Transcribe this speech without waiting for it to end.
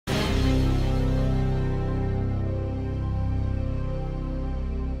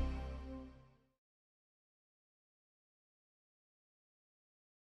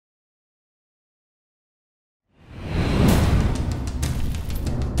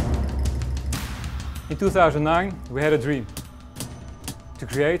In 2009 we had a dream to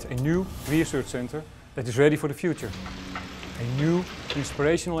create a new research center that is ready for the future. A new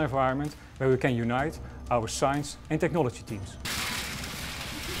inspirational environment where we can unite our science and technology teams.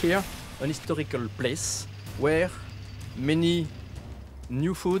 Here, an historical place where many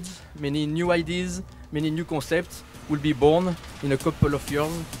new foods, many new ideas, many new concepts will be born in a couple of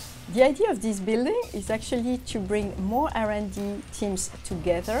years. The idea of this building is actually to bring more R&D teams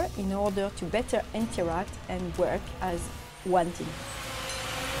together in order to better interact and work as one team.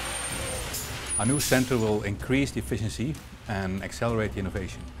 Our new center will increase the efficiency and accelerate the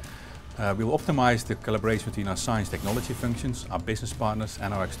innovation. We will optimize the collaboration between our science technology functions, our business partners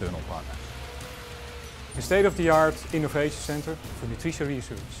and our external partners. A state-of-the-art innovation center for Nutricia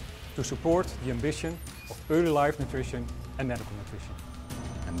Research to support the ambition of early life nutrition and medical nutrition.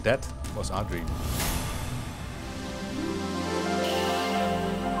 And that was our dream.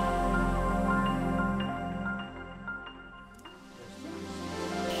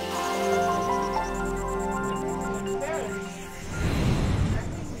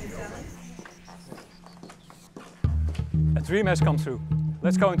 A dream has come true.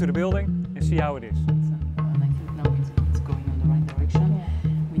 Let's go into the building and see how it is. And I think now it's going in the right direction.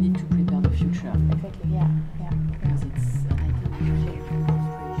 Yeah. We need to prepare the future. Exactly, yeah. Because it's,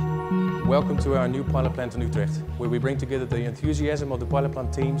 Welcome to our new pilot plant in Utrecht, where we bring together the enthusiasm of the pilot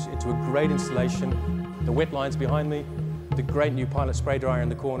plant teams into a great installation. The wet lines behind me, the great new pilot spray dryer in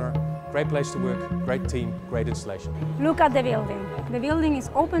the corner. Great place to work, great team, great installation. Look at the building. The building is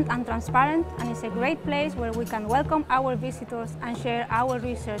open and transparent, and it's a great place where we can welcome our visitors and share our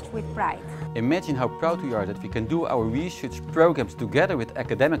research with pride. Imagine how proud we are that we can do our research programs together with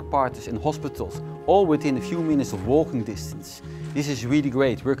academic partners in hospitals, all within a few minutes of walking distance. This is really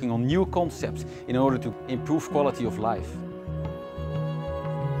great, working on new concepts in order to improve quality of life.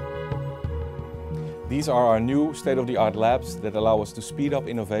 These are our new state-of-the-art labs that allow us to speed up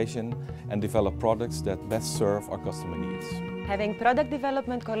innovation and develop products that best serve our customer needs. Having product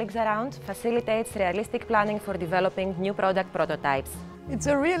development colleagues around facilitates realistic planning for developing new product prototypes. It's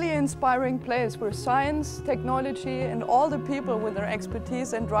a really inspiring place where science, technology and all the people with their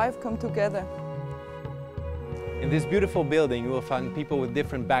expertise and drive come together. In this beautiful building you will find people with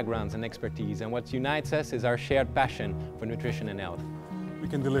different backgrounds and expertise, and what unites us is our shared passion for nutrition and health. We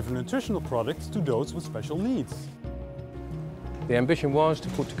can deliver nutritional products to those with special needs. The ambition was to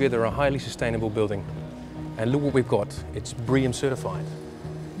put together a highly sustainable building. And look what we've got, it's BREEAM certified.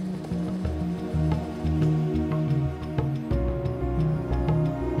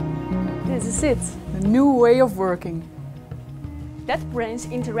 This is it, the new way of working. That brings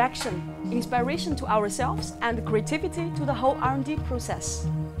interaction, inspiration to ourselves and creativity to the whole R&D process.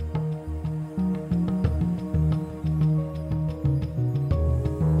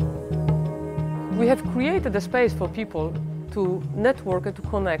 We have created a space for people to network and to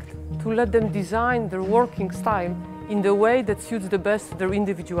connect, to let them design their working style in the way that suits the best their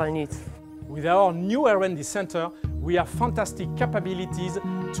individual needs. With our new R&D center, we have fantastic capabilities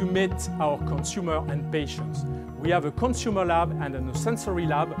to meet our consumer and patients. We have a consumer lab and a sensory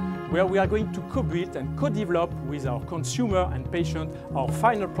lab where we are going to co-build and co-develop with our consumer and patient our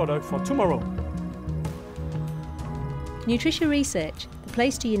final product for tomorrow. Nutricia Research, the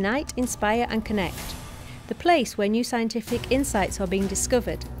place to unite, inspire and connect. The place where new scientific insights are being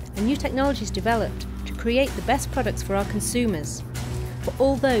discovered and new technologies developed to create the best products for our consumers. For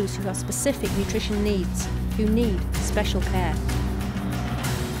all those who have specific nutrition needs, who need special care.